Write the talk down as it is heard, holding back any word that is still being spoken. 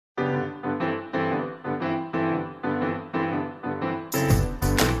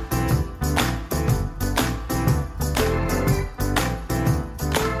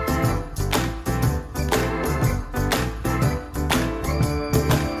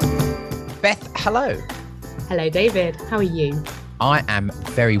Beth, hello. Hello, David. How are you? I am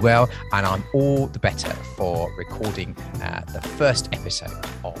very well, and I'm all the better for recording the first episode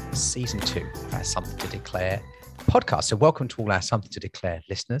of season 2 of our Something to Declare podcast. So welcome to all our Something to Declare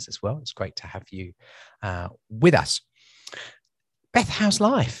listeners as well. It's great to have you with us. Beth, how's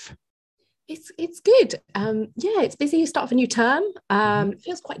life? It's good. It's busy. Start of a new term. It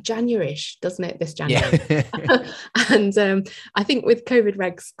feels quite January-ish, doesn't it? This January. Yeah. And I think with COVID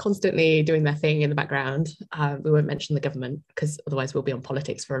regs constantly doing their thing in the background, we won't mention the government because otherwise we'll be on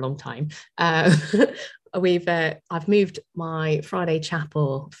politics for a long time. I've moved my Friday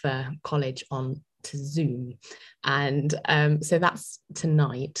chapel for college on to Zoom, and so that's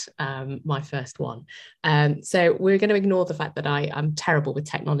tonight, my first one. So we're going to ignore the fact that I'm terrible with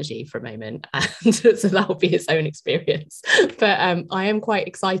technology for a moment, and so that'll be its own experience. But I am quite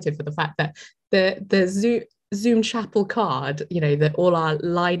excited for the fact that the Zoom chapel card, that all our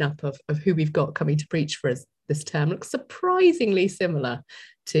lineup of who we've got coming to preach for us this term looks surprisingly similar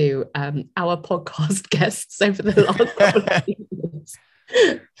to our podcast guests over the last couple of years.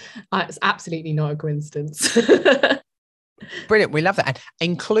 It's absolutely not a coincidence. Brilliant. We love that. And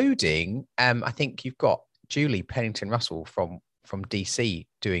including, I think you've got Julie Pennington Russell from DC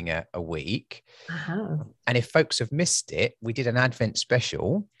doing a week. And if folks have missed it, we did an Advent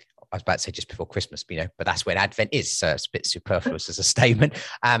special. I was about to say just before Christmas, but that's when Advent is. So it's a bit superfluous as a statement.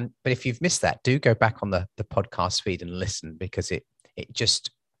 But if you've missed that, do go back on the podcast feed and listen, because it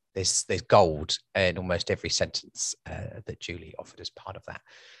just, there's gold in almost every sentence that Julie offered as part of that.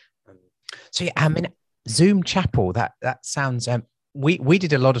 Zoom Chapel, that sounds, we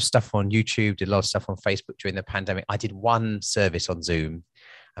did a lot of stuff on YouTube, did a lot of stuff on Facebook during the pandemic. I did one service on Zoom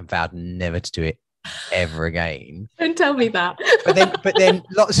and vowed never to do it ever again. Don't tell me that. but then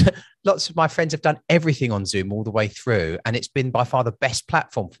lots of my friends have done everything on Zoom all the way through, and it's been by far the best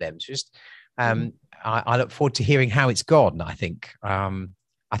platform for them. So just I look forward to hearing how it's gone. I think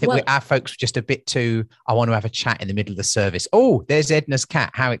our folks were just a bit too, I want to have a chat in the middle of the service. Oh, there's Edna's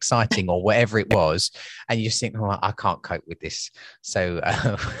cat. How exciting, or whatever it was. And you just think, oh, I can't cope with this. So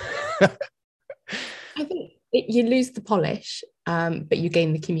I think you lose the polish, but you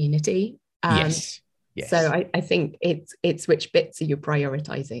gain the community. Yes. So I think it's which bits are you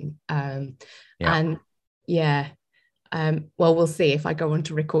prioritizing. Well, we'll see if I go on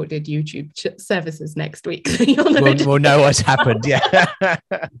to recorded YouTube services next week. We'll know what's happened. Yeah.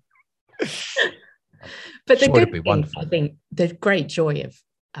 But the good thing, I think, the great joy of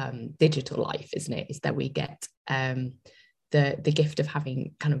digital life, isn't it, is that we get the gift of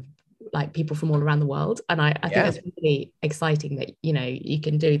having kind of like people from all around the world, and I think it's really exciting that you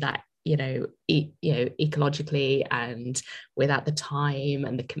can do that ecologically and without the time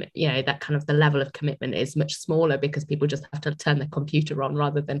and the that kind of the level of commitment is much smaller because people just have to turn their computer on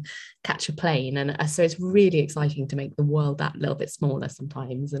rather than catch a plane. And so it's really exciting to make the world that little bit smaller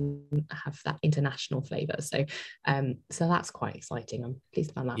sometimes and have that international flavor. So that's quite exciting. I'm pleased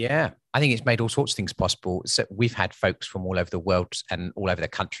about that. Yeah, I think it's made all sorts of things possible. So we've had folks from all over the world and all over the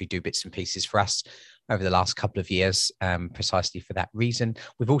country do bits and pieces for us over the last couple of years, precisely for that reason.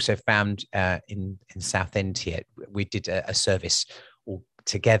 We've also found in Southend here, we did a service all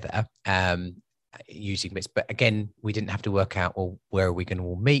together using bits, but again, we didn't have to work out, well, where are we going to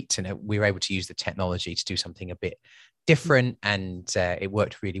all meet? And we were able to use the technology to do something a bit different, and it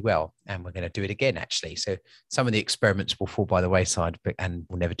worked really well. And we're going to do it again, actually. So some of the experiments will fall by the wayside, and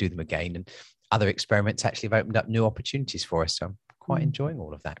we'll never do them again. And other experiments actually have opened up new opportunities for us. So I'm quite enjoying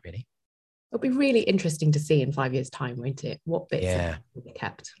all of that, really. It'll be really interesting to see in 5 years' time, won't it? What bits will be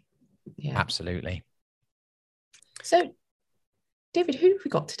kept. Yeah, absolutely. So, David, who have we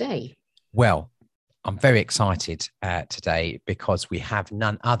got today? Well, I'm very excited today because we have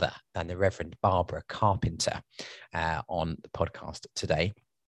none other than the Reverend Barbara Carpenter on the podcast today.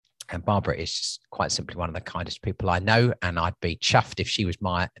 And Barbara is just quite simply one of the kindest people I know, and I'd be chuffed if she was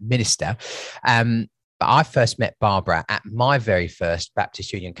my minister. But I first met Barbara at my very first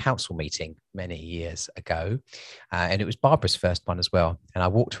Baptist Union Council meeting many years ago. And it was Barbara's first one as well. And I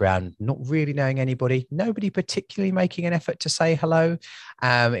walked around not really knowing anybody, nobody particularly making an effort to say hello.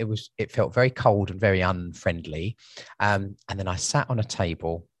 It felt very cold and very unfriendly. And then I sat on a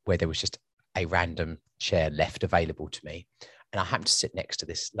table where there was just a random chair left available to me. And I happened to sit next to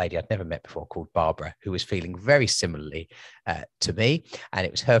this lady I'd never met before called Barbara, who was feeling very similarly to me. And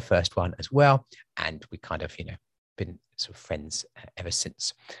it was her first one as well. And we kind of, been sort of friends ever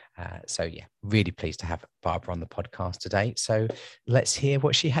since. So, yeah, really pleased to have Barbara on the podcast today. So let's hear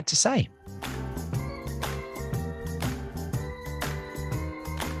what she had to say.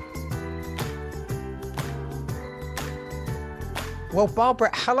 Well,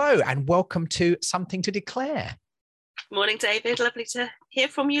 Barbara, hello and welcome to Something to Declare. Morning, David. Lovely to hear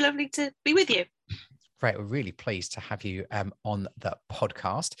from you. Lovely to be with you. Great. We're really pleased to have you on the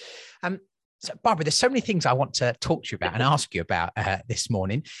podcast. So, Barbara, there's so many things I want to talk to you about and ask you about this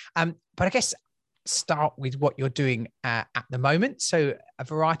morning. But I guess start with what you're doing at the moment. So a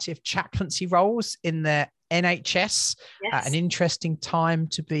variety of chaplaincy roles in the NHS, Yes. An interesting time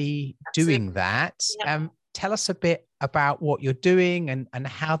to be Absolutely. doing that. Yep. Tell us a bit about what you're doing and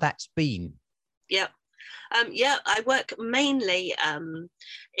how that's been. Yeah. I work mainly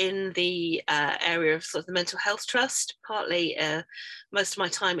in the area of sort of the mental health trust. Partly, most of my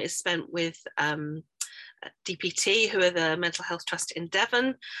time is spent with DPT, who are the mental health trust in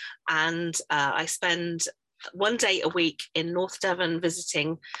Devon, and I spend one day a week in North Devon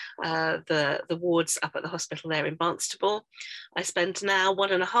visiting the wards up at the hospital there in Barnstaple. I spend now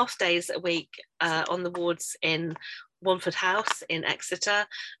 1.5 days a week on the wards in Wanford House in Exeter,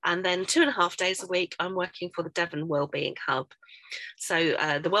 and then 2.5 days a week I'm working for the Devon Wellbeing Hub.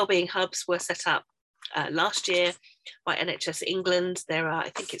 So the Wellbeing Hubs were set up last year by NHS England. There are, I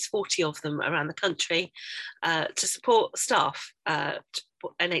think it's 40 of them around the country to support staff,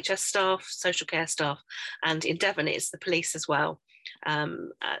 NHS staff, social care staff, and in Devon it's the police as well.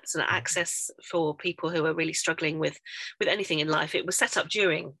 It's an access for people who are really struggling with anything in life. It was set up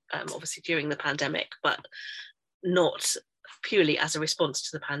during, obviously during the pandemic, but not purely as a response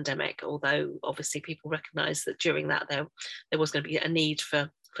to the pandemic, although obviously people recognise that during that there was going to be a need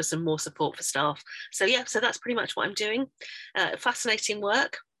for some more support for staff. So that's pretty much what I'm doing. Fascinating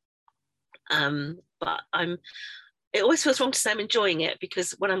work, but it always feels wrong to say I'm enjoying it,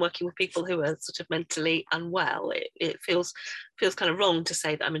 because when I'm working with people who are sort of mentally unwell, it feels kind of wrong to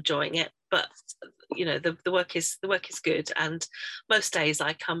say that I'm enjoying it. But you know, the work is good, and most days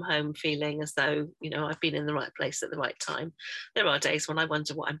I come home feeling as though, you know, I've been in the right place at the right time. There are days when I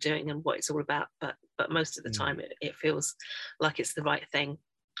wonder what I'm doing and what it's all about, but most of the time it feels like it's the right thing.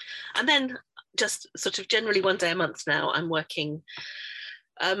 And then just sort of generally one day a month now I'm working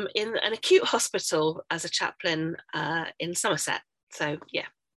in an acute hospital as a chaplain in Somerset. So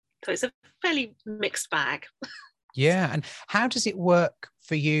it's a fairly mixed bag. Yeah. And how does it work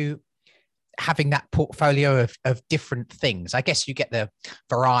for you having that portfolio of different things? I guess you get the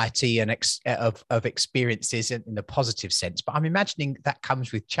variety and of experiences in the positive sense, but I'm imagining that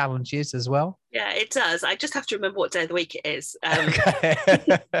comes with challenges as well. Yeah, it does. I just have to remember what day of the week it is.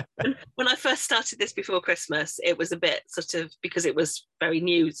 When I first started this before Christmas, it was a bit sort of, because it was very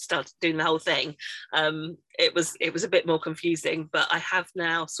new, started doing the whole thing. It was a bit more confusing, but I have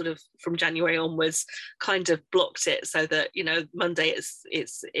now sort of from January onwards kind of blocked it so that, you know, Monday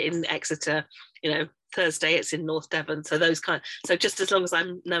it's in Exeter, you know, Thursday it's in North Devon. So so just as long as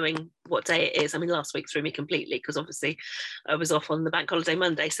I'm knowing what day it is. I mean, last week threw me completely because obviously I was off on the bank holiday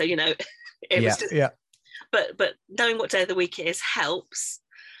Monday. So, you know, it was just, but knowing what day of the week it is helps.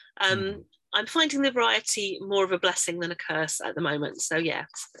 I'm finding the variety more of a blessing than a curse at the moment. So yeah,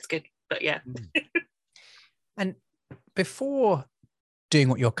 that's good. But yeah. And before doing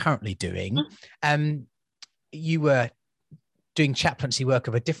what you're currently doing, you were doing chaplaincy work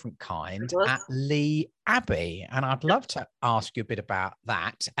of a different kind at Lee Abbey. And I'd love to ask you a bit about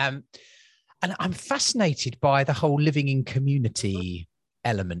that. And I'm fascinated by the whole living in community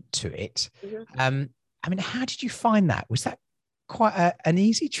element to it. I mean, how did you find that? Was that quite an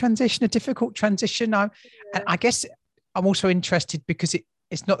easy transition, a difficult transition? And I guess I'm also interested because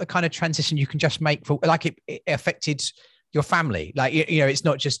it's not the kind of transition you can just make for, like it affected your family. Like, you know, it's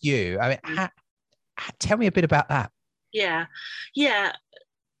not just you. I mean, tell me a bit about that. Yeah.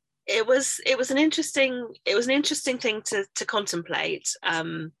 It was an interesting thing to contemplate. At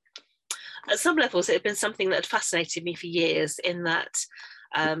some levels, it had been something that had fascinated me for years, in that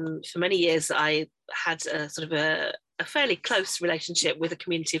for many years I had a sort of a fairly close relationship with a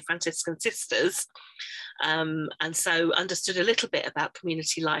community of Franciscan sisters, and so understood a little bit about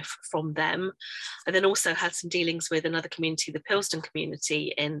community life from them. And then also had some dealings with another community, the Pilston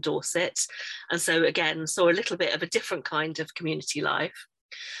community in Dorset, and so again saw a little bit of a different kind of community life.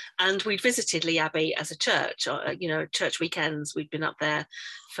 And we'd visited Lee Abbey as a church, you know, church weekends. We'd been up there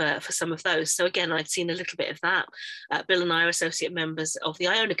for some of those. So again, I'd seen a little bit of that. Bill and I are associate members of the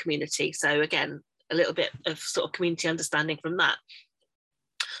Iona community. So again, a little bit of sort of community understanding from that.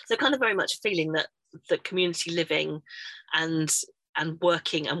 So kind of very much feeling that community living and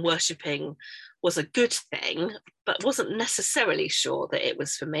working and worshipping was a good thing, but wasn't necessarily sure that it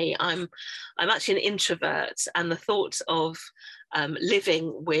was for me. I'm actually an introvert, and the thought of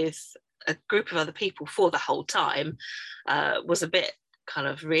living with a group of other people for the whole time was a bit kind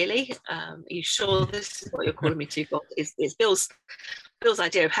of, really? Are you sure this is what you're calling me to, God? It's Bill's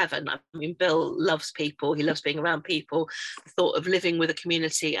idea of heaven. I mean, Bill loves people. He loves being around people. The thought of living with a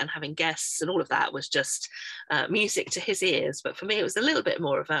community and having guests and all of that was just music to his ears. But for me, it was a little bit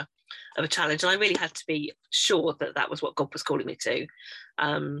more of a challenge. And I really had to be sure that that was what God was calling me to,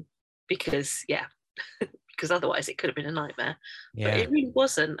 because otherwise it could have been a nightmare. Yeah. But it really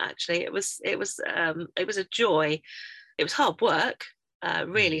wasn't, actually. It was a joy. It was hard work,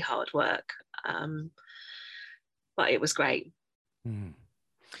 really hard work, but it was great.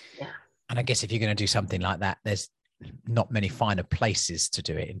 Yeah. And I guess if you're going to do something like that, there's not many finer places to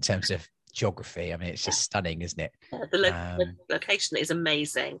do it in terms of geography. I mean, it's just stunning, isn't it? Yeah, the location is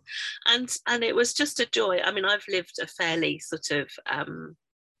amazing, and it was just a joy. I mean, I've lived a fairly sort of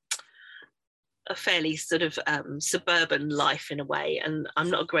suburban life in a way, and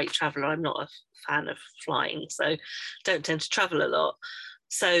I'm not a great traveller. I'm not a fan of flying, so don't tend to travel a lot.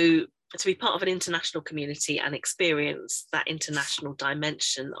 So to be part of an international community and experience that international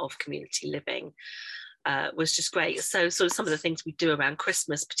dimension of community living was just great. So sort of some of the things we do around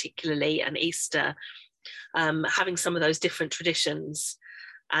Christmas particularly, and Easter, having some of those different traditions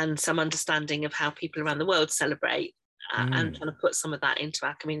and some understanding of how people around the world celebrate, and trying to put some of that into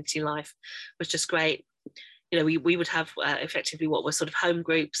our community life was just great. You know, we would have effectively what were sort of home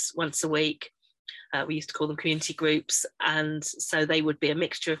groups once a week. We used to call them community groups, and so they would be a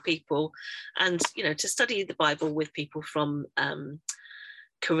mixture of people, and you know, to study the Bible with people from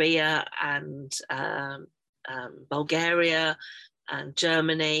Korea and Bulgaria and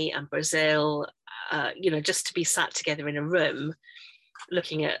Germany and Brazil, you know, just to be sat together in a room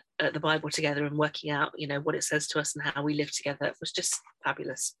looking at the Bible together and working out, you know, what it says to us and how we live together. It was just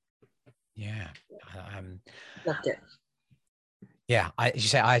fabulous. Yeah. Loved it. Yeah, as you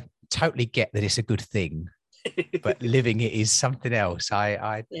say, I totally get that it's a good thing, but living it is something else.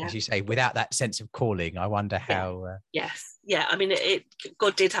 Yeah. As you say, without that sense of calling, I wonder how. Yes, yeah. I mean,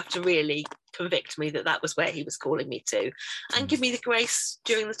 God did have to really convict me that was where He was calling me to, and give me the grace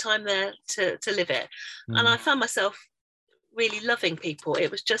during the time there to live it. And I found myself really loving people.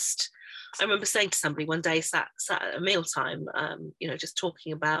 It was just, I remember saying to somebody one day, sat at a mealtime, you know, just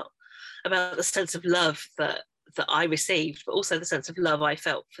talking about the sense of love that I received, but also the sense of love I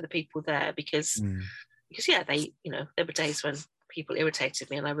felt for the people there, because yeah, they, you know, there were days when people irritated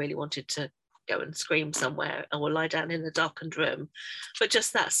me and I really wanted to go and scream somewhere or lie down in a darkened room, but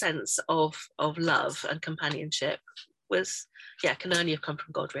just that sense of love and companionship was, yeah, can only have come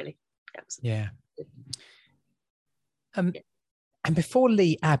from God, really. Yeah. And before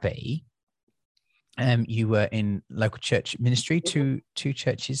Lee Abbey, you were in local church ministry, two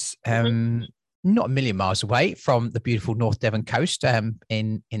churches, not a million miles away from the beautiful North Devon coast,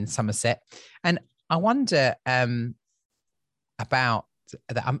 in Somerset. And I wonder about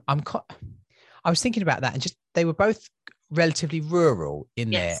that. I was thinking about that, and just they were both relatively rural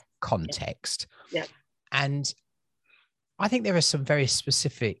in their context. Yeah. And I think there are some very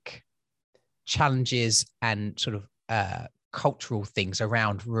specific challenges and sort of cultural things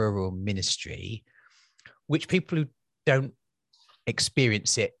around rural ministry, which people who don't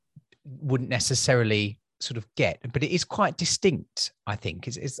experience it wouldn't necessarily sort of get, but it is quite distinct, I think.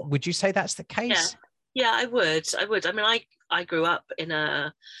 Would you say that's the case? Yeah, I would. I mean, I grew up in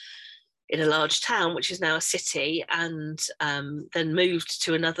a large town, which is now a city, and then moved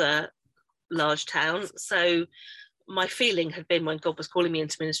to another large town. So my feeling had been, when God was calling me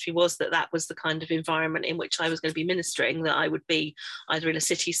into ministry, was that was the kind of environment in which I was going to be ministering, that I would be either in a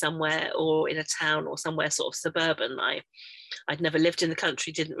city somewhere or in a town or somewhere sort of suburban. I'd never lived in the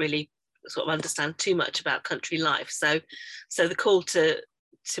country, didn't really sort of understand too much about country life. So the call to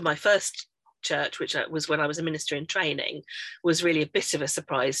my first church, which was when I was a minister in training, was really a bit of a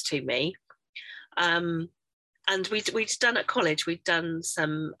surprise to me. And we'd done at college, we'd done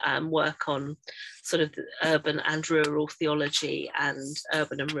some work on sort of urban and rural theology and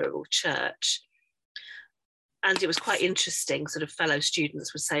urban and rural church. And it was quite interesting. Sort of fellow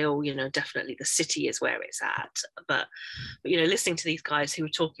students would say, oh, you know, definitely the city is where it's at. But you know, listening to these guys who were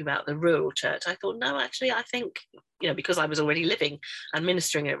talking about the rural church, I thought, no, actually, I think, you know, because I was already living and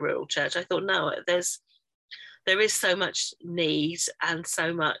ministering at rural church, I thought, no, there is so much need and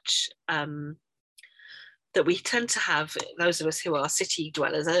so much that we tend to have, those of us who are city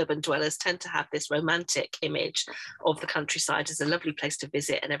dwellers, urban dwellers, tend to have this romantic image of the countryside as a lovely place to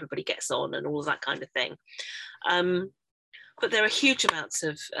visit and everybody gets on and all of that kind of thing. But there are huge amounts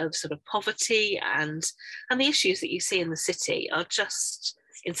of sort of poverty, and the issues that you see in the city are just,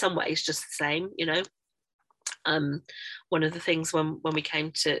 in some ways, just the same, you know. One of the things when we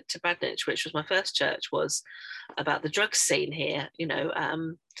came to Bradnich, which was my first church, was about the drug scene here,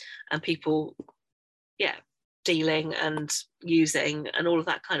 and people, dealing and using and all of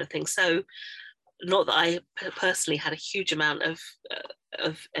that kind of thing. So not that I personally had a huge amount of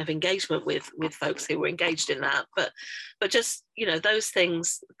engagement with folks who were engaged in that, but just those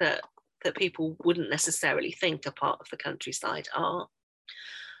things that people wouldn't necessarily think are part of the countryside are.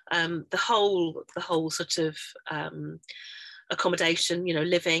 The whole sort of accommodation,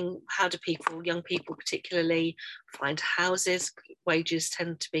 living. How do young people particularly, find houses? Wages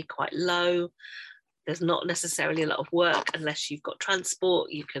tend to be quite low. There's not necessarily a lot of work unless you've got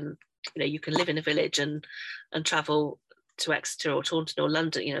transport. You can live in a village and travel to Exeter or Taunton or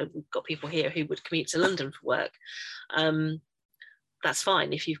London. We've got people here who would commute to London for work. That's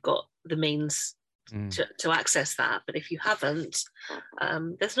fine if you've got the means to access that. But if you haven't,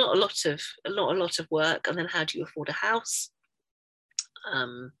 there's not a lot of work. And then how do you afford a house?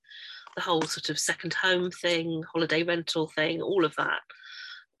 The whole sort of second home thing, holiday rental thing, all of that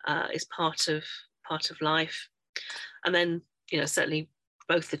is part of life. And then certainly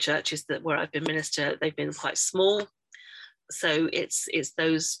both the churches where I've been minister, they've been quite small. So it's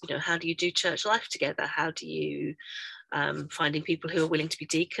those, how do you do church life together? How do you finding people who are willing to be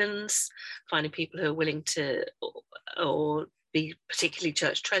deacons, finding people who are willing to or be particularly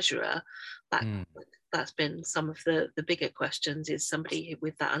church treasurer. That's been some of the bigger questions, is somebody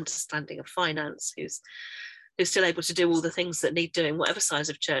with that understanding of finance who's still able to do all the things that need doing, whatever size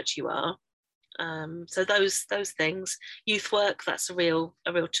of church you are. So those things. Youth work, that's a real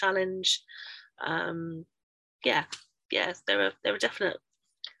challenge. There are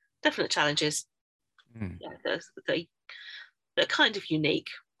definite challenges. Yeah, they're kind of unique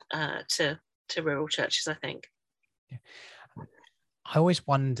to rural churches, I think. Yeah. I always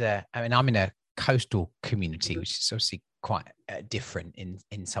wonder, I mean, I'm in a coastal community, which is obviously quite different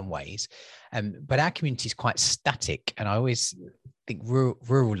in some ways, but our community is quite static, and I always think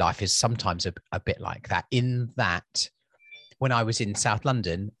rural life is sometimes a bit like that, in that when I was in South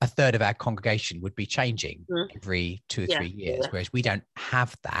London, a third of our congregation would be changing every 2 or 3 years, whereas we don't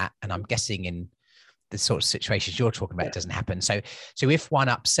have that. And I'm guessing in the sort of situations you're talking about, it doesn't happen. So if one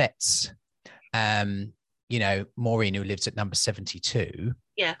upsets, Maureen, who lives at number 72,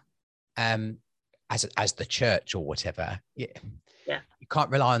 as the church or whatever, you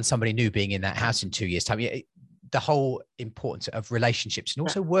can't rely on somebody new being in that house in 2 years' time. The whole importance of relationships and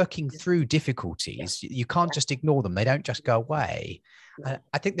also working through difficulties. You can't just ignore them. They don't just go away.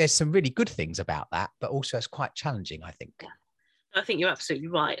 I think there's some really good things about that, but also it's quite challenging, I think. I think you're absolutely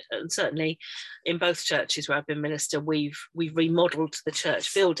right. And certainly in both churches where I've been minister, we've remodeled the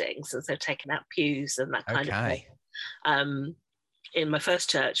church buildings, and so taken out pews and that kind of thing. In my first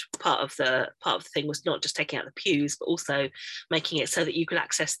church, part of the thing was not just taking out the pews, but also making it so that you could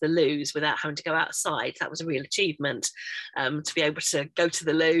access the loos without having to go outside. That was a real achievement, to be able to go to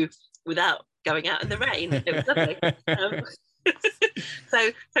the loo without going out in the rain. It was lovely.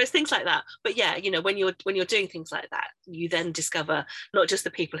 So it's things like that. But when you're doing things like that, you then discover not just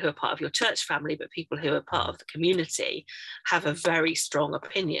the people who are part of your church family, but people who are part of the community have a very strong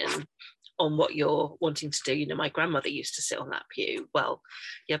opinion on what you're wanting to do. My grandmother used to sit on that pew. Well,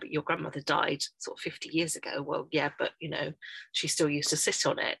 yeah, but your grandmother died sort of 50 years ago. Well, yeah, but she still used to sit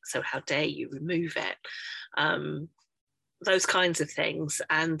on it. So how dare you remove it? Those kinds of things,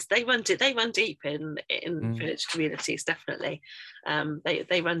 and they run deep in village communities. Definitely,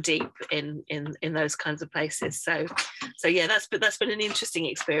 they run deep in those kinds of places. So yeah, that's been an interesting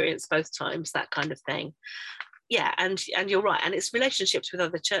experience both times. That kind of thing. Yeah, and you're right, and it's relationships with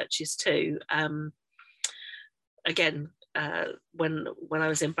other churches too. Again, when I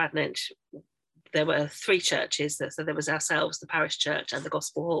was in Bradnich, there were 3 churches. So there was ourselves, the parish church, and the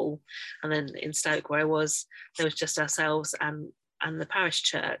Gospel Hall, and then in Stoke, where I was, there was just ourselves and the parish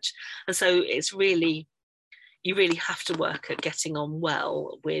church. And so it's really, you really have to work at getting on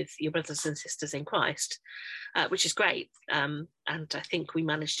well with your brothers and sisters in Christ, which is great. And I think we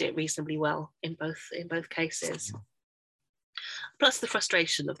managed it reasonably well in both cases. Plus the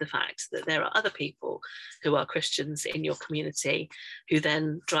frustration of the fact that there are other people who are Christians in your community who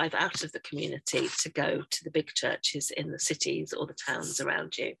then drive out of the community to go to the big churches in the cities or the towns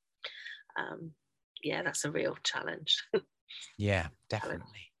around you. That's a real challenge. Yeah,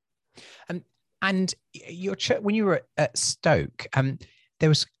 definitely. And your church, when you were at Stoke, there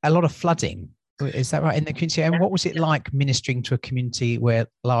was a lot of flooding. Is that right, in the community? And what was it like ministering to a community where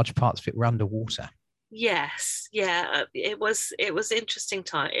large parts of it were underwater? Yes, it was interesting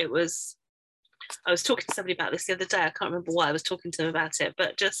time. I was talking to somebody about this the other day. I can't remember why I was talking to them about it,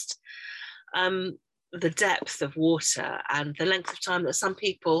 but just the depth of water and the length of time that some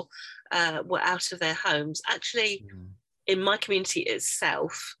people were out of their homes. Actually, in my community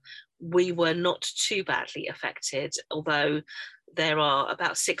itself, we were not too badly affected, although there are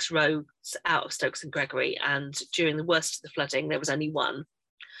about 6 roads out of Stoke St Gregory, and during the worst of the flooding, there was only one.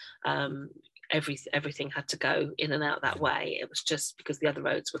 Everything had to go in and out that way. It was just because the other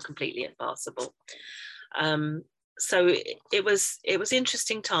roads were completely impassable. So it was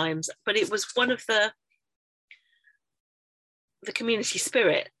interesting times, but it was one of the community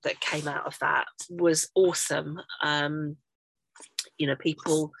spirit that came out of that was awesome.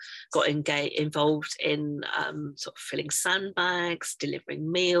 People got involved in sort of filling sandbags,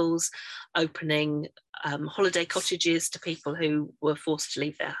 delivering meals, opening holiday cottages to people who were forced to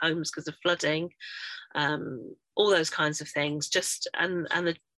leave their homes because of flooding, all those kinds of things. And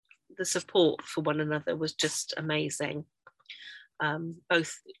the support for one another was just amazing,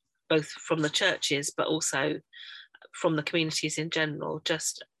 both from the churches, but also from the communities in general.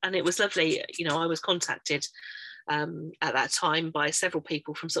 And it was lovely. I was contacted at that time by several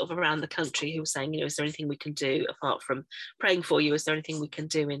people from sort of around the country who were saying, is there anything we can do apart from praying for you? Is there anything we can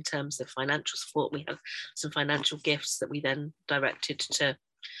do in terms of financial support? We have some financial gifts that we then directed to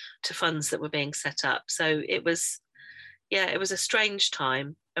funds that were being set up. So it was a strange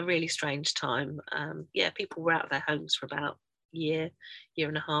time, a really strange time. People were out of their homes for about year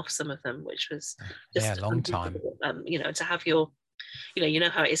and a half, some of them, which was just a long time. To have your, you know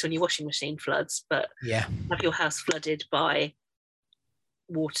how it is when your washing machine floods, but have your house flooded by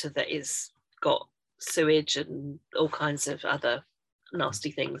water that is got sewage and all kinds of other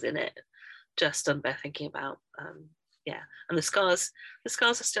nasty things in it, just unbear thinking about. And the scars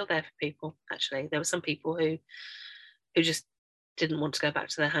are still there for people. Actually, there were some people who just didn't want to go back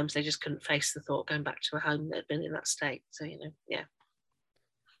to their homes. They just couldn't face the thought of going back to a home that had been in that state. So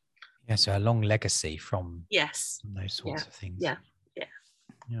so a long legacy from those sorts of things.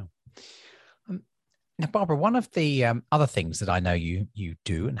 Now, Barbara, one of the other things that I know you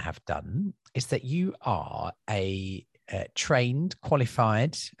do and have done is that you are a trained,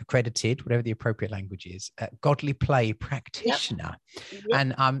 qualified, accredited, whatever the appropriate language is, godly play practitioner.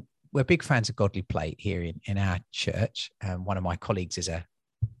 And we're big fans of godly play here in our church. One of my colleagues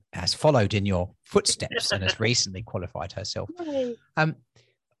has followed in your footsteps and has recently qualified herself.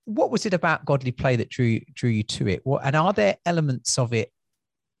 What was it about godly play that drew you to it? And are there elements of it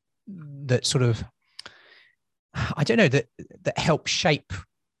that sort of, I don't know, that help shape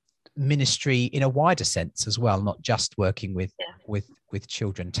ministry in a wider sense as well, not just working with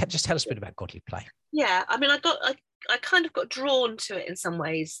children? Just tell us a bit about godly play. Yeah, I mean, I kind of got drawn to it in some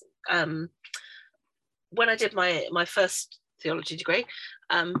ways when I did my first theology degree,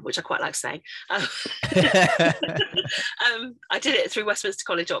 which I quite like saying. I did it through Westminster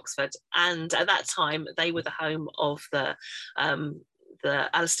College, Oxford, and at that time they were the home of the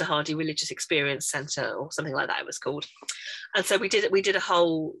Alistair Hardy Religious Experience Centre, or something like that it was called. And so we did a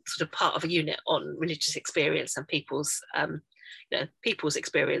whole sort of part of a unit on religious experience and people's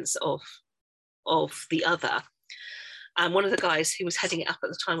experience of the other. And one of the guys who was heading it up at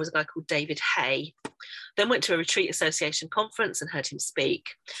the time was a guy called David Hay. Then went to a Retreat Association conference and heard him speak.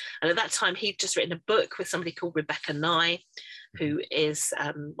 And at that time, he'd just written a book with somebody called Rebecca Nye, who is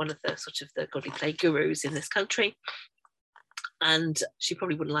one of the sort of the godly play gurus in this country. And she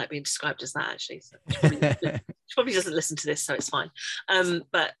probably wouldn't like being described as that, actually. So she probably doesn't listen to this, so it's fine.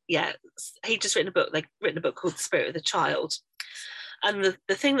 But yeah, he'd just written a book called The Spirit of the Child. And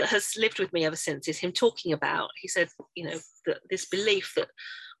the thing that has lived with me ever since is him talking about, he said, this belief that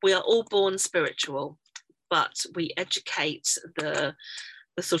we are all born spiritual, but we educate the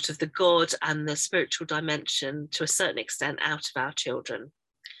sort of the God and the spiritual dimension to a certain extent out of our children.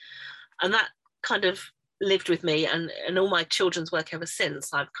 And that kind of lived with me, and all my children's work ever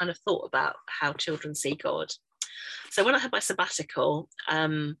since. I've kind of thought about how children see God. So when I had my sabbatical,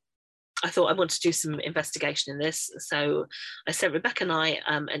 I thought I want to do some investigation in this. So I sent Rebecca and I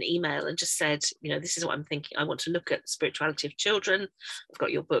an email and just said, this is what I'm thinking. I want to look at the spirituality of children. I've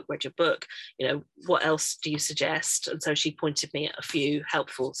got your book, read your book. What else do you suggest? And so she pointed me at a few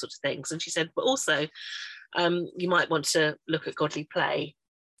helpful sort of things. And she said, but also you might want to look at godly play.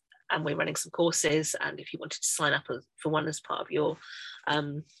 And we're running some courses. And if you wanted to sign up for one as part of your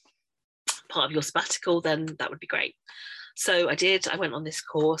sabbatical, then that would be great. So I did. I went on this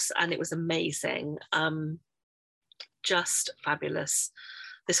course and it was amazing, just fabulous.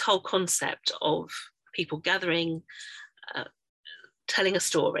 This whole concept of people gathering, telling a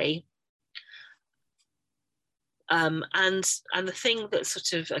story. And the thing that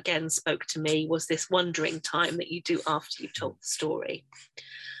sort of, again, spoke to me was this wondering time that you do after you've told the story.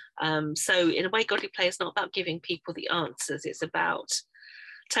 So in a way, Godly Play is not about giving people the answers. It's about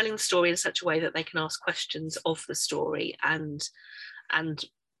telling the story in such a way that they can ask questions of the story and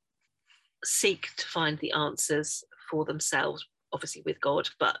seek to find the answers for themselves, obviously with God,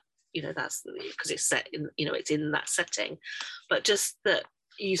 but that's because it's set in, it's in that setting. But just that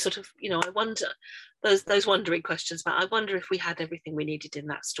you sort of, I wonder, those wondering questions about, I wonder if we had everything we needed in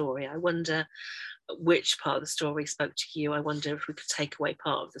that story. I wonder which part of the story spoke to you. I wonder if we could take away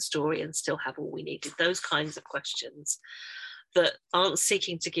part of the story and still have all we needed. Those kinds of questions that aren't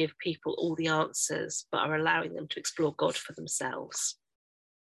seeking to give people all the answers, but are allowing them to explore God for themselves.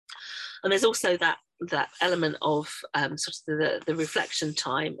 And there's also that element of sort of the reflection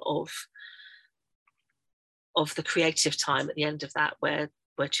time of the creative time at the end of that, where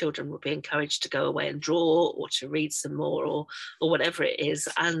children will be encouraged to go away and draw or to read some more or whatever it is.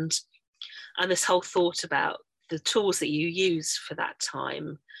 And this whole thought about the tools that you use for that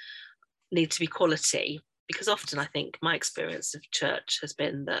time need to be quality, because often I think my experience of church has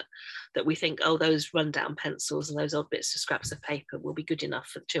been that we think, oh, those rundown pencils and those odd bits of scraps of paper will be good enough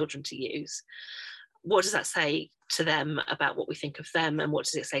for the children to use. What does that say to them about what we think of them, and what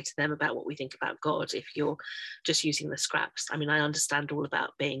does it say to them about what we think about God if you're just using the scraps? I mean, I understand all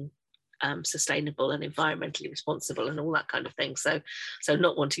about being sustainable and environmentally responsible and all that kind of thing, so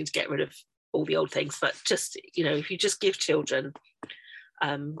not wanting to get rid of all the old things, but just, if you just give children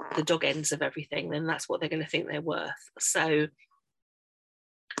the dog ends of everything, then that's what they're going to think they're worth. So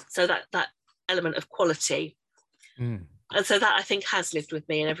that element of quality. And so that, I think, has lived with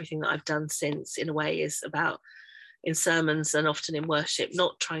me, and everything that I've done since, in a way, is about, in sermons and often in worship,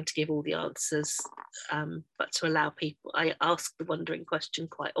 not trying to give all the answers, but to allow people. I ask the wondering question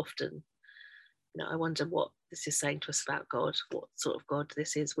quite often. I wonder what this is saying to us about God, what sort of God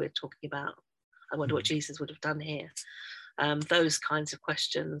this is we're talking about. I wonder what Jesus would have done here. Those kinds of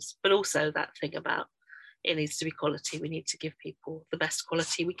questions, but also that thing about it needs to be quality. We need to give people the best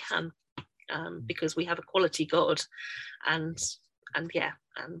quality we can. Because we have a quality God, and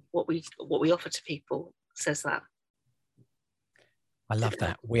what we offer to people says that. I love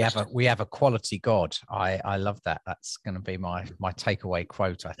that. We have a quality God. I love that. That's going to be my takeaway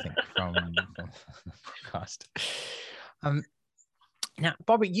quote, I think, from the podcast. Now,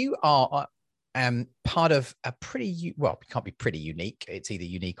 Barbara, you are part of a pretty, well, it can't be pretty unique. It's either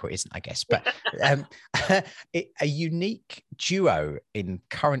unique or it isn't, I guess, but a unique duo in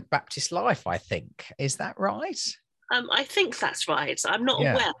current Baptist life, I think. Is that right? I think that's right. I'm not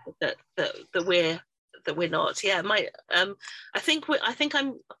aware that we're not. Yeah, I think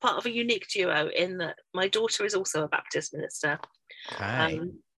I'm part of a unique duo in that my daughter is also a Baptist minister. Okay.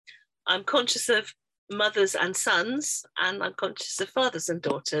 I'm conscious of mothers and sons, and I'm conscious of fathers and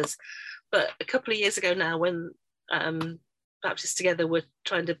daughters. But a couple of years ago now, when Baptists Together were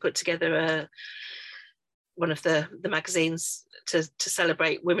trying to put together one of the magazines to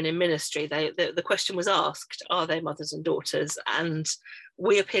celebrate women in ministry, the question was asked, are they mothers and daughters? And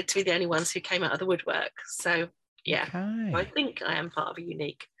we appeared to be the only ones who came out of the woodwork. So, yeah, okay. I think I am part of a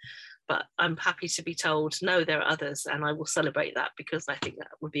unique, but I'm happy to be told, no, there are others, and I will celebrate that, because I think that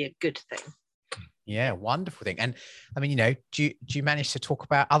would be a good thing. Yeah, wonderful thing. And I mean, do you manage to talk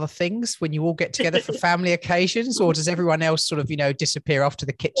about other things when you all get together for family occasions, or does everyone else sort of, disappear off to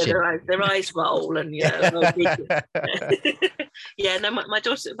the kitchen? Yeah, their eyes roll, and yeah, no, my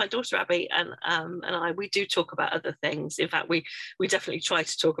daughter Abby and I, we do talk about other things. In fact, we definitely try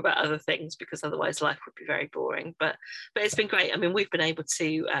to talk about other things, because otherwise life would be very boring. But it's been great. I mean, we've been able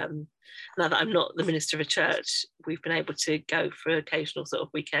to, now that I'm not the minister of a church, we've been able to go for occasional sort of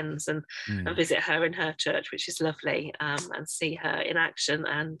weekends and visit her in her church, which is lovely, and see her in action.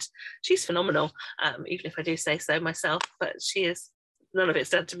 And she's phenomenal, even if I do say so myself, but she is, none of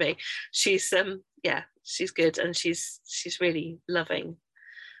it's down to me. She's she's good, and she's really loving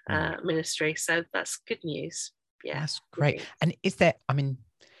ministry, so that's good news. Yeah, that's great. And is there, I mean,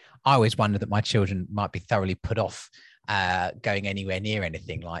 I always wonder that my children might be thoroughly put off going anywhere near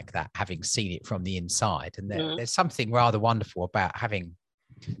anything like that, having seen it from the inside. And there's something rather wonderful about having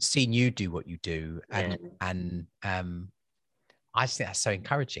seen you do what you do, and I think that's so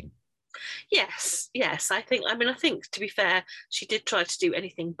encouraging. Yes, I think to be fair, she did try to do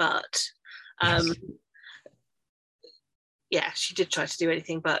anything but she did try to do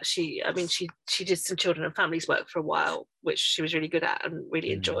anything but she did some children and families work for a while, which she was really good at and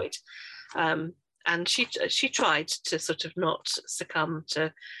really enjoyed, and she tried to sort of not succumb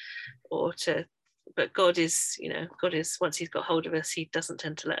to, but God is once he's got hold of us, he doesn't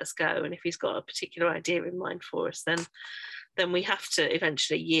tend to let us go. And if he's got a particular idea in mind for us, then we have to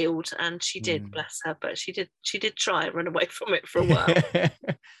eventually yield. And she did, bless her, but she did try and run away from it for a while.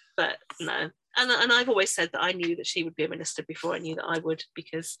 no. And I've always said that I knew that she would be a minister before I knew that I would,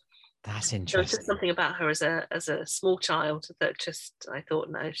 because that's there was interesting. just something about her as a small child that just, I thought,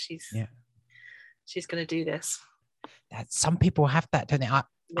 no, she's going to do this. Some people have that, don't they?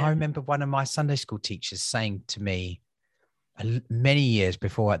 I remember one of my Sunday school teachers saying to me many years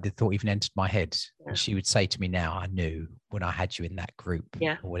before the thought even entered my head, and she would say to me, now I knew when I had you in that group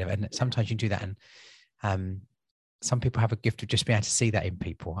or whatever. And sometimes you do that, and some people have a gift of just being able to see that in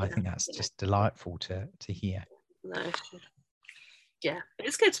people. I think that's just delightful to hear. No. Yeah,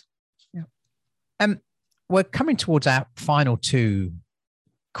 it's good. Yeah. We're coming towards our final two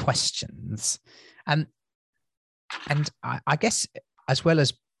questions. And I guess, as well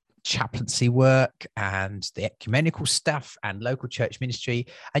as chaplaincy work and the ecumenical stuff and local church ministry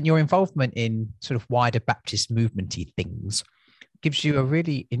and your involvement in sort of wider Baptist movementy things, gives you a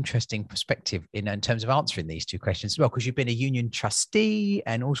really interesting perspective in terms of answering these two questions as well, because you've been a union trustee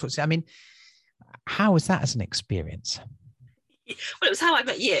and all sorts of, I mean, how was that as an experience? Well, it was how I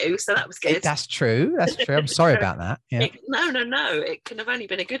met you, so that was good. That's true. I'm sorry about that. Yeah. No. It can have only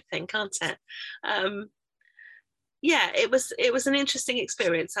been a good thing, can't it? It was an interesting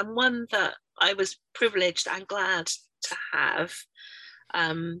experience, and one that I was privileged and glad to have.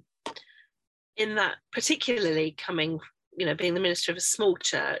 In that, particularly coming, being the minister of a small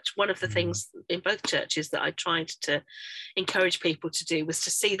church, one of the things in both churches that I tried to encourage people to do was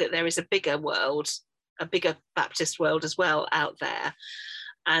to see that there is a bigger world, a bigger Baptist world as well out there.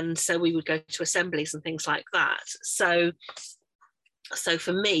 And so we would go to assemblies and things like that. So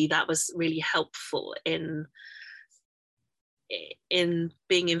for me, that was really helpful in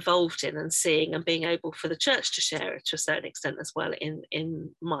being involved in and seeing and being able for the church to share it to a certain extent as well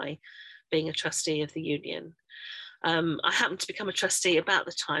in my being a trustee of the union. I happened to become a trustee about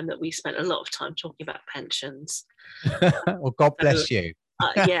the time that we spent a lot of time talking about pensions. Well, God bless you. So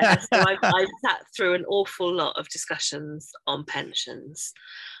I've sat through an awful lot of discussions on pensions.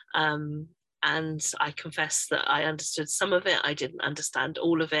 And I confess that I understood some of it. I didn't understand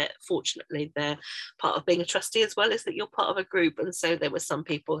all of it. Fortunately, they're part of being a trustee as well, is that you're part of a group. And so there were some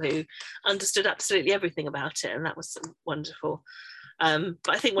people who understood absolutely everything about it. And that was wonderful. But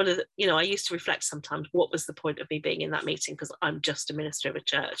I think one of the, I used to reflect sometimes, what was the point of me being in that meeting? Because I'm just a minister of a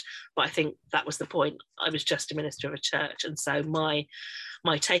church. But I think that was the point. I was just a minister of a church. And so my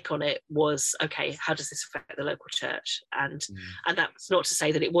take on it was, okay, how does this affect the local church? And that's not to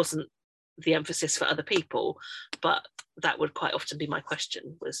say that it wasn't the emphasis for other people, but that would quite often be my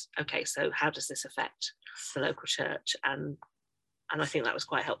question was, okay, so how does this affect the local church? And I think that was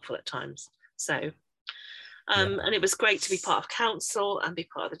quite helpful at times. So and it was great to be part of council and be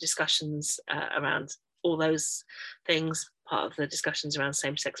part of the discussions around all those things, part of the discussions around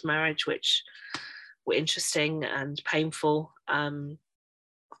same-sex marriage, which were interesting and painful.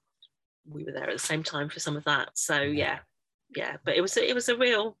 We were there at the same time for some of that. So but it was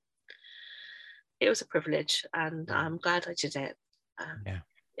a privilege, and I'm glad I did it.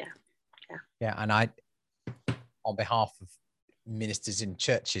 And I, on behalf of ministers in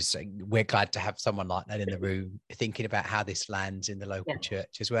churches, we're glad to have someone like that in the room thinking about how this lands in the local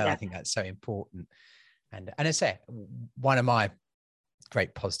church as well. I think that's so important. And I say, one of my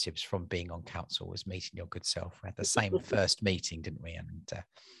great positives from being on council was meeting your good self. We had the same first meeting, didn't we? And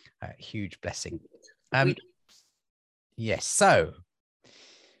a huge blessing. Yes. So,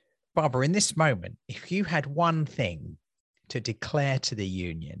 Barbara, in this moment, if you had one thing to declare to the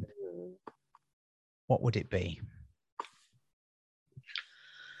union, what would it be?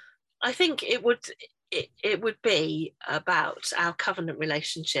 I think it would be about our covenant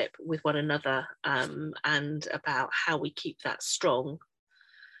relationship with one another, and about how we keep that strong,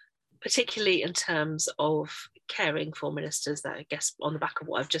 particularly in terms of caring for ministers. That, I guess, on the back of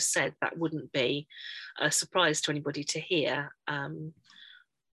what I've just said, that wouldn't be a surprise to anybody to hear. I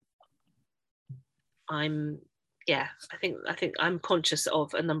think I'm conscious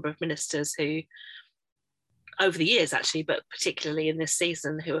of a number of ministers who, over the years actually, but particularly in this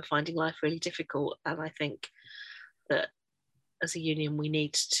season, who are finding life really difficult. And I think that as a union, we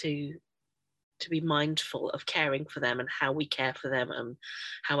need to be mindful of caring for them and how we care for them, and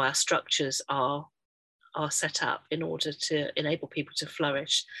how our structures are set up in order to enable people to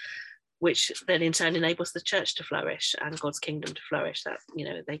flourish, which then in turn enables the church to flourish and God's kingdom to flourish. That,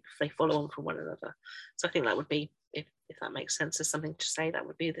 they follow on from one another. So I think that would be, if that makes sense as something to say, that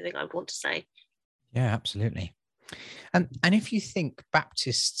would be the thing I would want to say. Yeah, absolutely. And if you think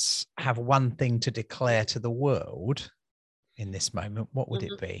Baptists have one thing to declare to the world in this moment, what would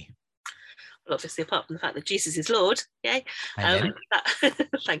it be? Well, obviously, apart from the fact that Jesus is Lord, yay.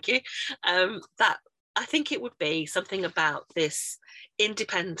 Thank you. That I think it would be something about this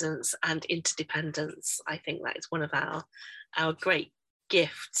independence and interdependence. I think that is one of our great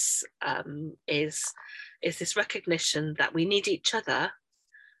gifts, is this recognition that we need each other,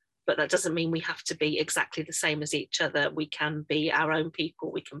 but that doesn't mean we have to be exactly the same as each other. We can be our own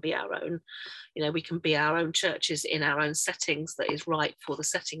people. We can be our own, we can be our own churches in our own settings that is right for the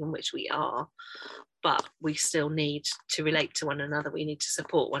setting in which we are. But we still need to relate to one another. We need to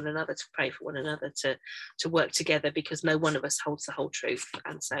support one another, to pray for one another, to work together, because no one of us holds the whole truth.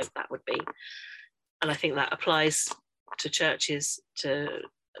 And so that would be, and I think that applies to churches, to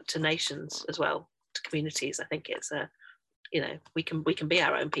nations as well, to communities. I think it's we can be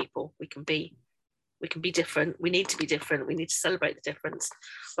our own people. We can be different. We need to be different. We need to celebrate the difference,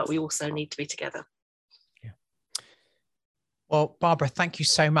 but we also need to be together. Yeah. Well, Barbara, thank you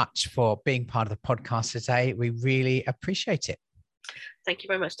so much for being part of the podcast today. We really appreciate it. Thank you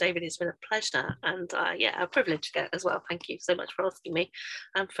very much, David. It's been a pleasure, and a privilege as well. Thank you so much for asking me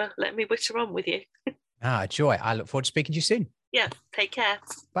and for letting me witter on with you. Joy. I look forward to speaking to you soon. Yeah, take care.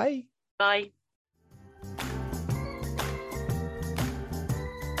 Bye. Bye.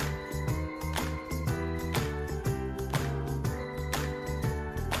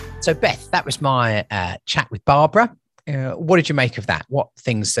 So, Beth, that was my chat with Barbara. What did you make of that? What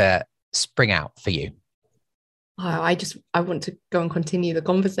things spring out for you? I want to go and continue the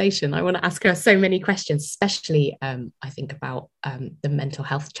conversation. I want to ask her so many questions, especially I think about the mental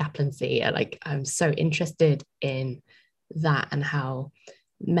health chaplaincy. I'm so interested in that and how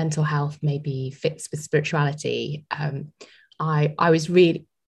mental health maybe fits with spirituality. I was really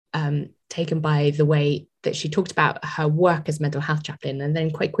taken by the way that she talked about her work as mental health chaplain, and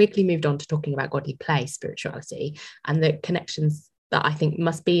then quite quickly moved on to talking about godly play spirituality and the connections that I think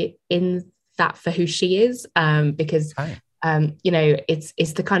must be in that for who she is, because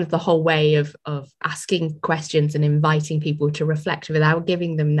it's the kind of the whole way of asking questions and inviting people to reflect without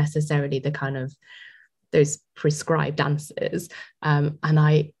giving them necessarily the kind of those prescribed answers. And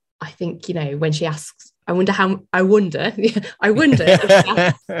I think, when she asks, I wonder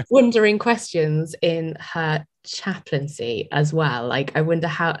wondering questions in her chaplaincy as well. I wonder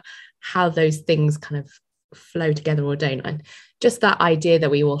how those things kind of flow together or don't. And just that idea that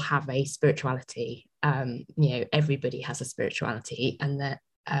we all have a spirituality, everybody has a spirituality, and that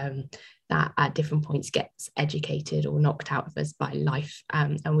that at different points gets educated or knocked out of us by life,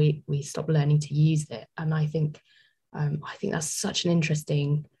 and we stop learning to use it. And I think that's such an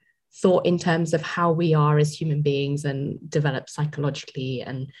interesting thought in terms of how we are as human beings and develop psychologically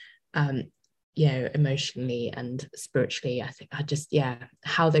and emotionally and spiritually. I think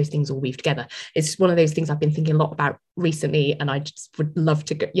how those things all weave together. It's one of those things I've been thinking a lot about recently, and I just would love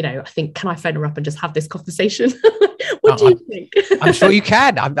to go, I think, can I phone her up and just have this conversation? What do you think? I'm sure you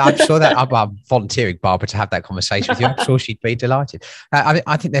can. I'm sure that I'm volunteering Barbara to have that conversation with you. I'm sure she'd be delighted.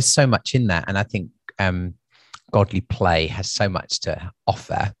 I think there's so much in that, and I think godly play has so much to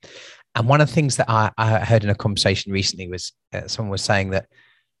offer. And one of the things that I heard in a conversation recently was someone was saying that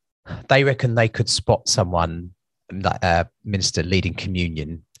they reckon they could spot someone, like a minister leading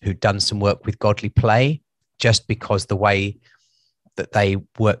communion, who'd done some work with godly play, just because the way that they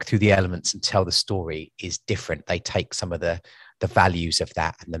work through the elements and tell the story is different. They take some of the values of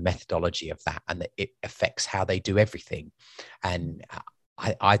that and the methodology of that, and it affects how they do everything. And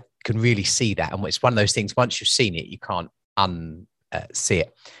I can really see that. And it's one of those things, once you've seen it, you can't unsee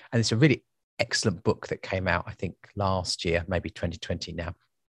it. And it's a really excellent book that came out, I think, last year, maybe 2020 now,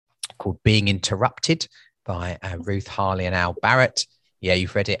 called Being Interrupted by Ruth Harley and Al Barrett. Yeah,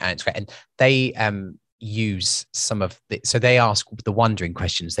 you've read it, and it's great. And they use some of the, so they ask the wondering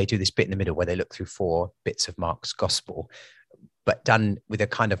questions. They do this bit in the middle where they look through 4 bits of Mark's gospel, but done with a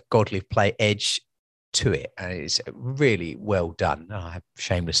kind of godly play edge to it, and it's really well done. I have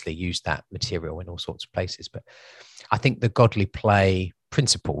shamelessly used that material in all sorts of places, but I think the godly play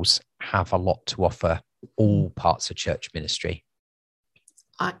principles have a lot to offer all parts of church ministry.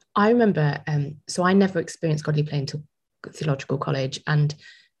 I remember, so I never experienced godly play until theological college, and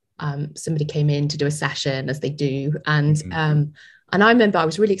somebody came in to do a session, as they do, and I remember I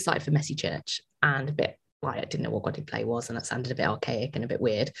was really excited for Messy Church and a bit. I didn't know what godly play was, and it sounded a bit archaic and a bit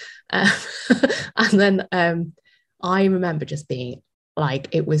weird. And then I remember just being like,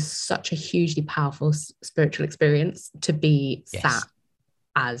 it was such a hugely powerful spiritual experience to be sat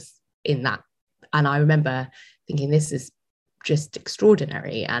as in that. And I remember thinking, this is just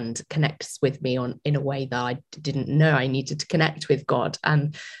extraordinary and connects with me in a way that I didn't know I needed to connect with God.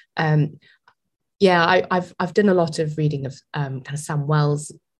 And I've done a lot of reading of kind of Sam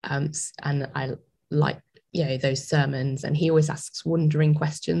Wells, and I like those sermons, and he always asks wondering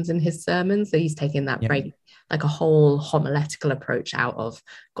questions in his sermons. So he's taking that very like a whole homiletical approach out of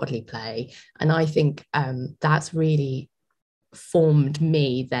Godly Play. And I think that's really formed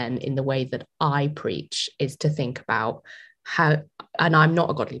me then in the way that I preach, is to think about how, and I'm not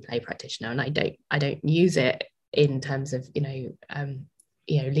a Godly Play practitioner, and I don't use it in terms of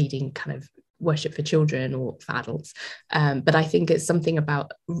leading kind of worship for children or for adults, but I think it's something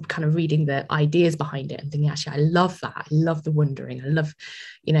about kind of reading the ideas behind it and thinking, actually, I love that. I love the wondering. I love,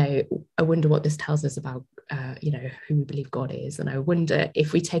 I wonder what this tells us about who we believe God is, and I wonder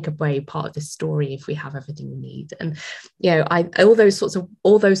if we take away part of the story, if we have everything we need. And all those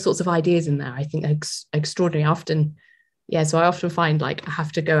sorts of ideas in there, I think are extraordinary. Often, so I often find like I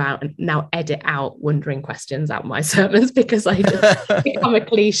have to go out and now edit out wondering questions out of my sermons because I just become a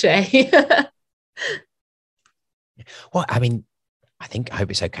cliche. Well, I mean, I hope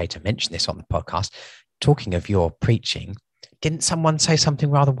it's okay to mention this on the podcast. Talking of your preaching, didn't someone say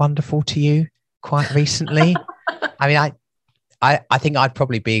something rather wonderful to you quite recently? I mean, I think I'd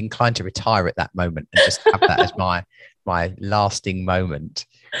probably be inclined to retire at that moment and just have that as my lasting moment.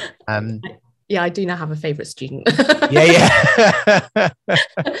 Yeah, I do now have a favourite student. Yeah.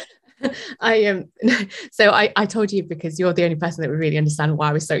 I told you because you're the only person that would really understand why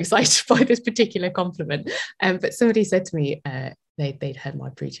I was so excited by this particular compliment. But somebody said to me, they'd heard my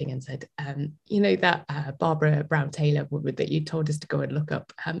preaching and said, that Barbara Brown Taylor woman that you told us to go and look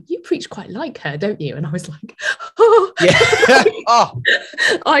up, you preach quite like her, don't you? And I was like,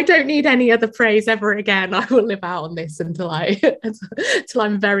 I don't need any other praise ever again. I will live out on this until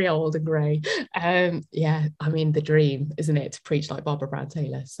I'm very old and grey. I mean, the dream, isn't it, to preach like Barbara Brown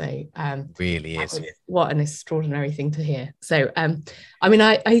Taylor? So really is. What an extraordinary thing to hear. So I mean,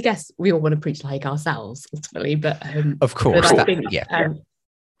 I guess we all want to preach like ourselves ultimately, but of course, but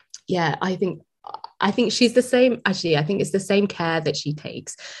I think she's the same. Actually, I think it's the same care that she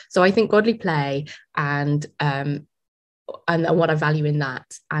takes. So I think Godly Play and what I value in that,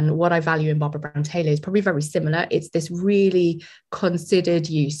 and what I value in Barbara Brown Taylor, is probably very similar. It's this really considered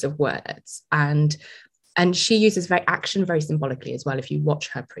use of words, and she uses action very symbolically as well. If you watch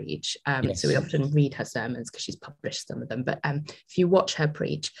her preach, so we often read her sermons because she's published some of them, but if you watch her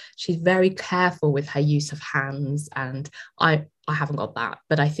preach, she's very careful with her use of hands, and I haven't got that,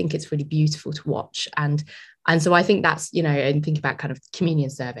 but I think it's really beautiful to watch. And so I think that's, and think about kind of communion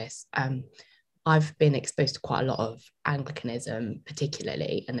service. I've been exposed to quite a lot of Anglicanism,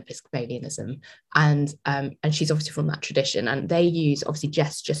 particularly, and Episcopalianism, and she's obviously from that tradition, and they use obviously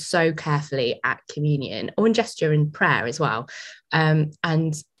gesture so carefully at communion, or in gesture in prayer as well, and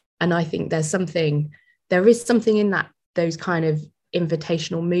I think there is something in that, those kind of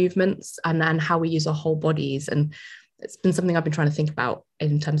invitational movements, and how we use our whole bodies, and it's been something I've been trying to think about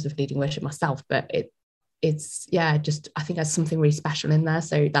in terms of leading worship myself, but it's just, I think there's something really special in there.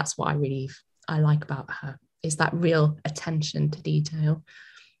 So that's what I like about her, is that real attention to detail.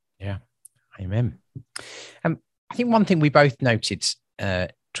 Yeah, amen. I think one thing we both noted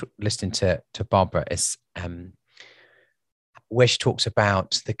listening to Barbara is where she talks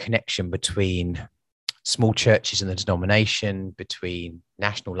about the connection between small churches and the denomination, between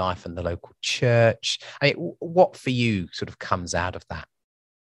national life and the local church. I mean, what for you sort of comes out of that?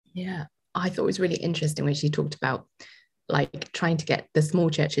 Yeah, I thought it was really interesting when she talked about like trying to get the small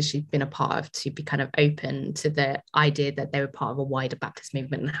churches she'd been a part of to be kind of open to the idea that they were part of a wider Baptist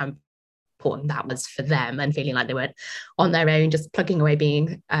movement, and how important that was for them, and feeling like they weren't on their own, just plugging away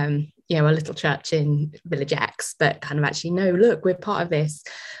being a little church in Village X, but kind of actually, no, look, we're part of this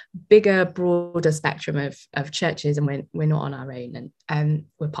bigger, broader spectrum of churches, and we're not on our own, and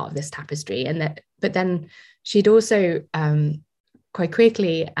we're part of this tapestry. But then she'd also quite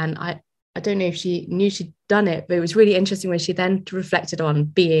quickly, and I don't know if she knew she'd done it, but it was really interesting when she then reflected on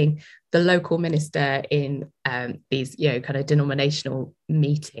being the local minister in these, kind of denominational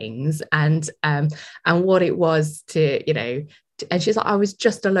meetings, and what it was to, and she's like, I was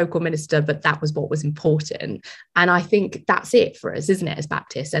just a local minister, but that was what was important. And I think that's it for us, isn't it, as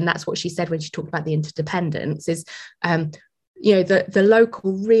Baptists? And that's what she said when she talked about the interdependence, is the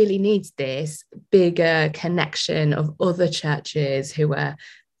local really needs this bigger connection of other churches who are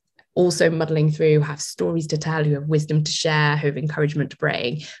also muddling through, have stories to tell, who have wisdom to share, who have encouragement to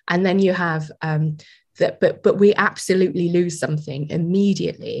bring. And then you have but we absolutely lose something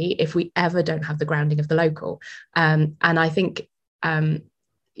immediately if we ever don't have the grounding of the local. And I think I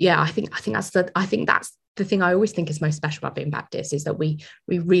think that's the thing I always think is most special about being Baptist, is that we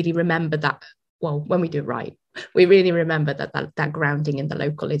really remember that, well, when we do it right, we really remember that grounding in the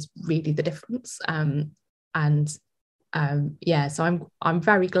local is really the difference. So I'm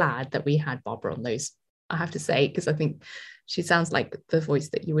very glad that we had Barbara on those I have to say, because I think she sounds like the voice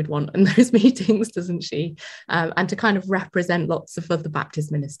that you would want in those meetings, doesn't she? And to kind of represent lots of other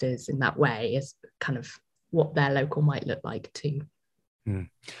Baptist ministers in that way is kind of what their local might look like too.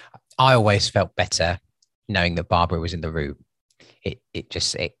 I always felt better knowing that Barbara was in the room.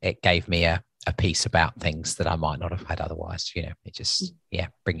 It gave me a piece about things that I might not have had otherwise. You know, it just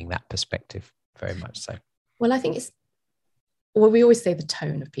bringing that perspective very much so. Well, I think we always say the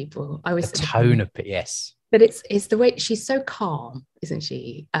tone of people. I always the tone of it, yes. But it's the way she's so calm, isn't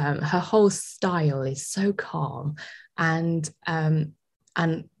she? Her whole style is so calm, and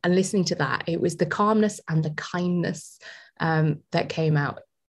listening to that, it was the calmness and the kindness that came out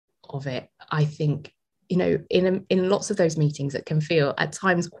of it. I think, you know, in lots of those meetings, it can feel at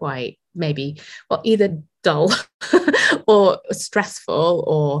times quite maybe, well, either dull or stressful,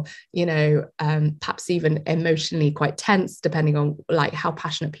 or, you know, perhaps even emotionally quite tense, depending on like how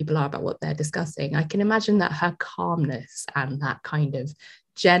passionate people are about what they're discussing. I can imagine that her calmness and that kind of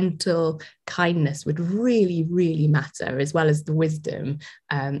gentle kindness would really, really matter, as well as the wisdom.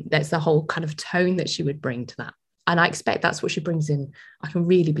 That's the whole kind of tone that she would bring to that. And I expect that's what she brings in. I can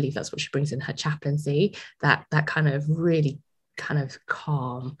really believe that's what she brings in her chaplaincy, that kind of really kind of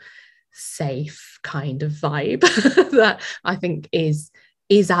calm, safe kind of vibe that I think is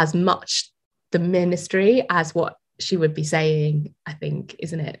as much the ministry as what she would be saying, I think,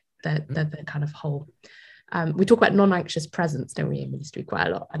 isn't it? The kind of whole, we talk about non-anxious presence, don't we, in ministry quite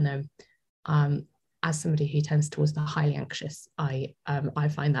a lot. And as somebody who tends towards the highly anxious, I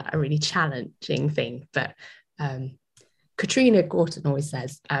find that a really challenging thing. But Katrina Gorton always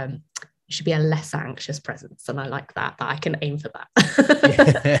says you should be a less anxious presence, and I like that I can aim for that.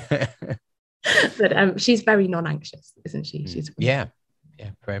 But she's very non-anxious, isn't she? She's yeah,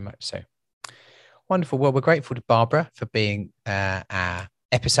 very much so. Wonderful. Well, we're grateful to Barbara for being our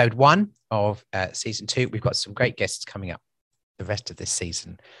episode 1 of season 2. We've got some great guests coming up the rest of this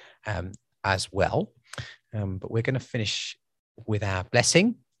season as well. But we're going to finish with our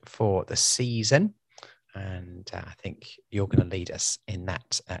blessing for the season. And I think you're going to lead us in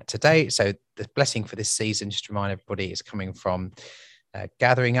that today. So the blessing for this season, just to remind everybody, is coming from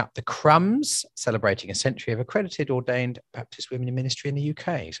Gathering Up the Crumbs, celebrating a century of accredited ordained Baptist women in ministry in the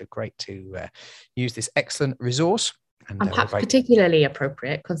UK. So great to use this excellent resource. And perhaps particularly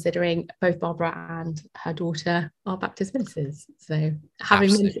appropriate considering both Barbara and her daughter are Baptist ministers. So we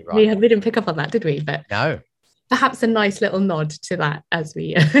didn't pick up on that, did we? But no. Perhaps a nice little nod to that as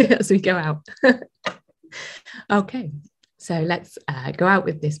we go out. Okay, so let's go out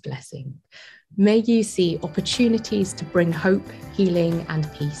with this blessing. May you see opportunities to bring hope, healing, and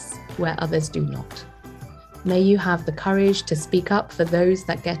peace where others do not. May you have the courage to speak up for those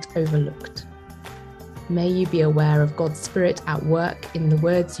that get overlooked. May you be aware of God's Spirit at work in the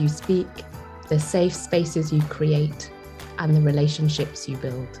words you speak, the safe spaces you create, and the relationships you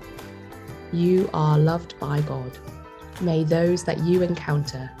build. You are loved by God. May those that you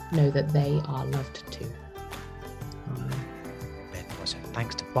encounter know that they are loved too. Amen. So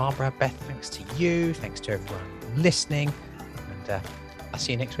thanks to Barbara, Beth, thanks to you, thanks to everyone listening, and I'll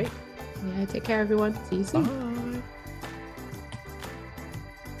see you next week. Yeah, take care everyone. See you soon. Bye.